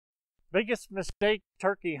Biggest mistake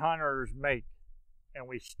turkey hunters make, and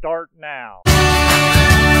we start now.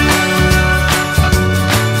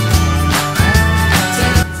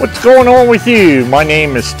 What's going on with you? My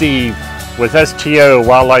name is Steve with STO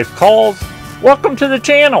Wildlife Calls. Welcome to the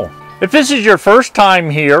channel. If this is your first time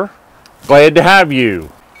here, glad to have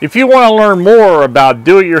you. If you want to learn more about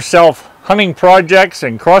do-it-yourself hunting projects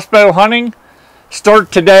and crossbow hunting,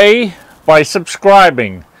 start today by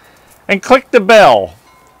subscribing and click the bell,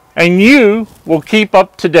 and you will keep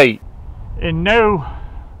up to date. In no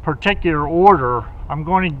particular order, I'm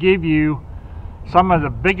going to give you some of the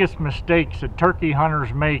biggest mistakes that turkey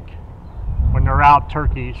hunters make when they're out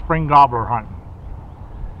turkey spring gobbler hunting.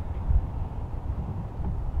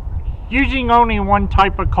 Using only one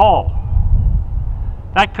type of call.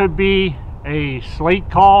 That could be a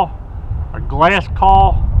slate call, a glass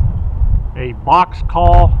call, a box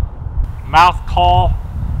call, mouth call.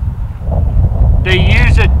 They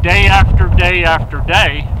use it day after day after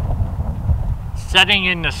day, setting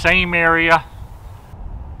in the same area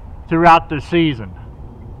throughout the season.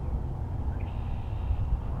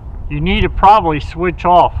 You need to probably switch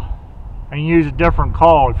off and use a different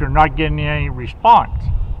call if you're not getting any response.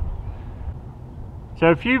 So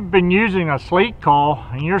if you've been using a slate call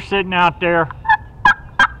and you're sitting out there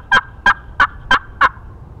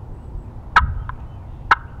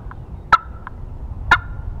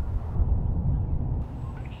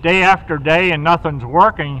day after day and nothing's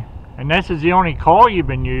working, and this is the only call you've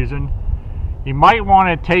been using, you might want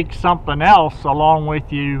to take something else along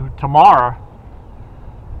with you tomorrow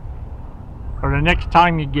or the next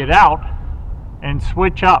time you get out and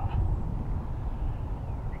switch up,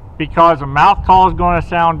 because a mouth call is going to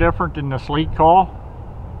sound different than the slate call.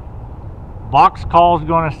 Box call is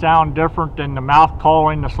going to sound different than the mouth call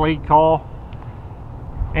and the slate call.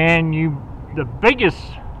 And the biggest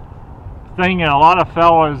thing that a lot of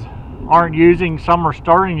fellas aren't using, some are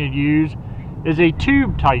starting to use, is a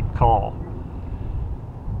tube type call.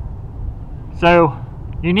 So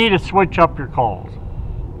you need to switch up your calls.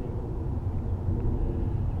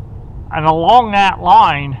 And along that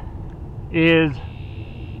line is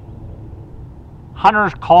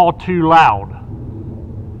hunters call too loud.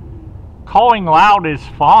 Calling loud is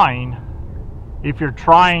fine if you're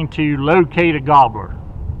trying to locate a gobbler.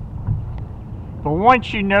 But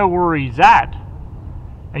once you know where he's at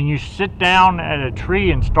and you sit down at a tree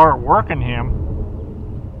and start working him,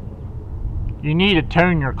 you need to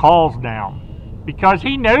tone your calls down, because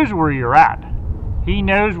he knows where you're at. He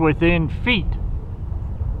knows within feet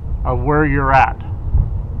of where you're at.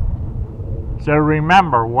 So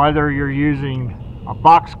remember, whether you're using a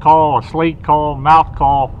box call, a slate call, mouth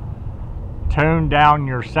call, tone down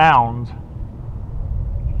your sounds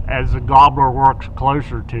as the gobbler works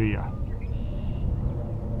closer to you.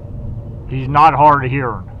 He's not hard of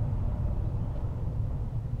hearing.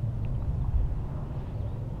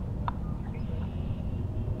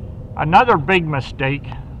 Another big mistake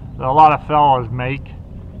that a lot of fellas make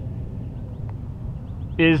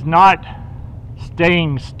is not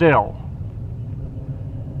staying still.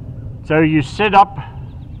 So you sit up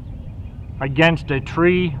against a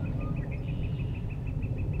tree,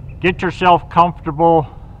 get yourself comfortable.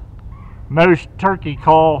 Most turkey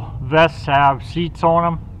call vests have seats on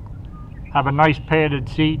them. Have a nice padded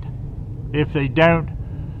seat. If they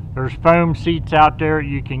don't, there's foam seats out there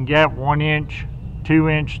you can get 1 inch, 2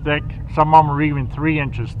 inch thick. Some of them are even 3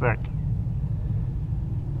 inches thick.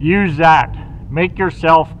 Use that. Make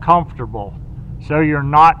yourself comfortable so you're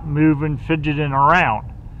not moving, fidgeting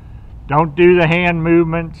around. Don't do the hand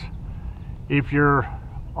movements. If you're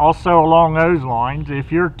also along those lines,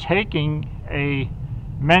 if you're taking a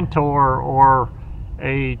mentor or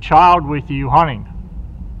a child with you hunting,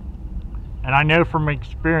 and I know from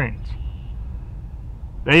experience,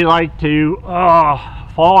 they like to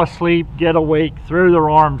fall asleep, get awake, throw their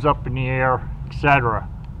arms up in the air, etc.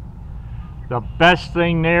 The best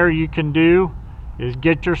thing there you can do is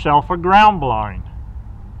get yourself a ground blind.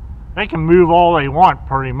 They can move all they want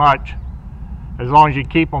pretty much, as long as you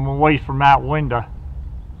keep them away from that window,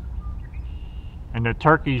 and the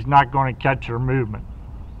turkey's not going to catch their movement.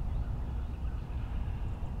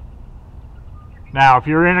 Now, if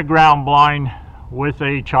you're in a ground blind with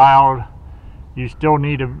a child, you still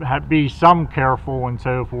need to be some careful and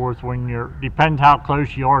so forth when depends how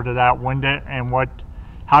close you are to that window and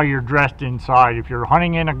how you're dressed inside. If you're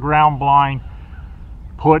hunting in a ground blind,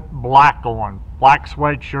 put black on. Black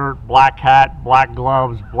sweatshirt, black hat, black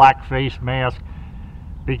gloves, black face mask,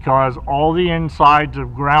 because all the insides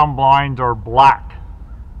of ground blinds are black.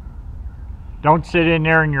 Don't sit in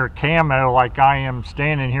there in your camo like I am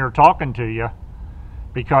standing here talking to you,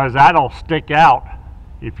 because that'll stick out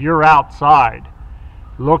if you're outside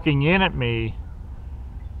looking in at me,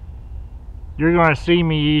 you're going to see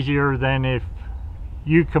me easier than if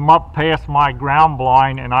you come up past my ground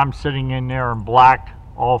blind and I'm sitting in there in black,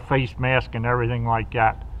 all face mask and everything like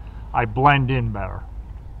that. I blend in better.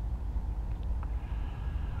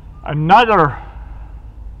 Another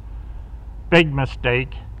big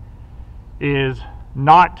mistake is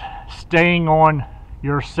not staying on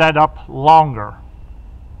your setup longer.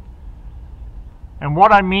 And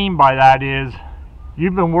what I mean by that is,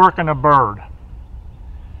 you've been working a bird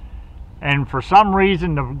and for some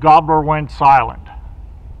reason the gobbler went silent,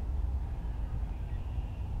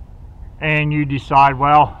 and you decide,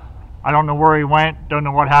 well, I don't know where he went, don't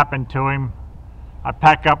know what happened to him. I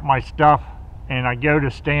pack up my stuff and I go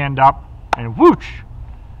to stand up, and whoosh,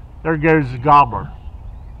 there goes the gobbler.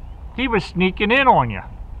 He was sneaking in on you.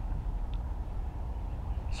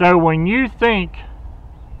 So when you think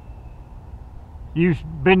you've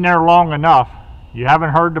been there long enough, you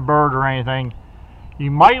haven't heard the bird or anything, you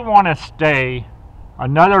might want to stay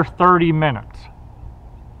another 30 minutes.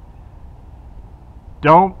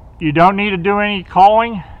 You don't need to do any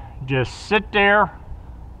calling. Just sit there,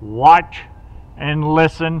 watch and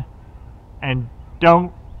listen, and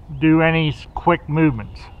don't do any quick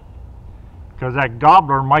movements, because that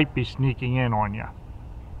gobbler might be sneaking in on you.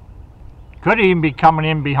 Could even be coming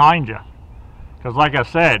in behind you, because like I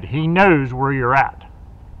said, he knows where you're at.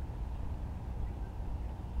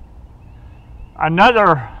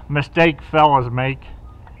 Another mistake fellas make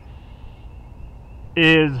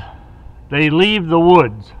is they leave the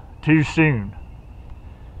woods too soon.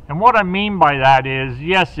 And what I mean by that is,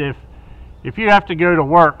 yes, if you have to go to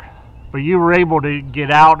work, but you were able to get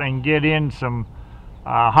out and get in some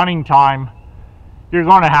hunting time, you're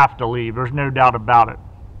going to have to leave. There's no doubt about it.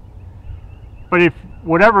 But if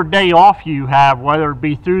whatever day off you have, whether it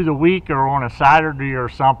be through the week or on a Saturday or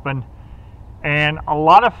something, and a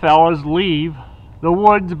lot of fellas leave the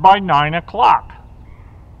woods by 9 o'clock.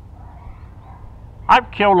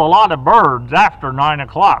 I've killed a lot of birds after 9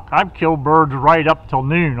 o'clock. I've killed birds right up till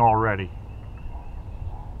noon already.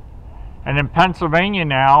 And in Pennsylvania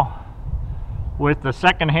now, with the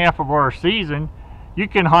second half of our season, you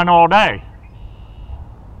can hunt all day.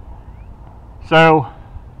 So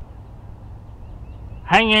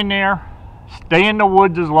hang in there, stay in the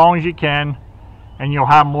woods as long as you can, and you'll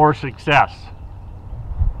have more success.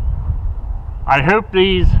 I hope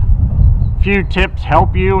these few tips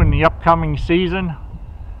help you in the upcoming season.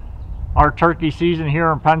 Our turkey season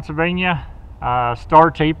here in Pennsylvania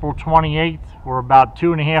starts April 28th. We're about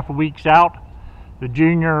 2.5 weeks out. The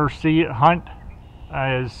junior hunt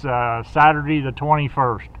is Saturday the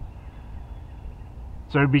 21st.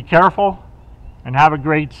 So be careful and have a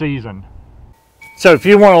great season. So if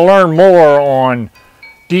you want to learn more on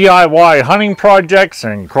DIY hunting projects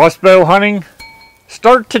and crossbow hunting,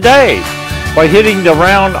 start today by hitting the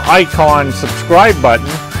round icon subscribe button,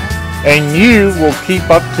 and you will keep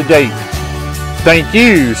up to date. Thank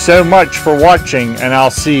you so much for watching, and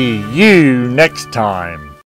I'll see you next time.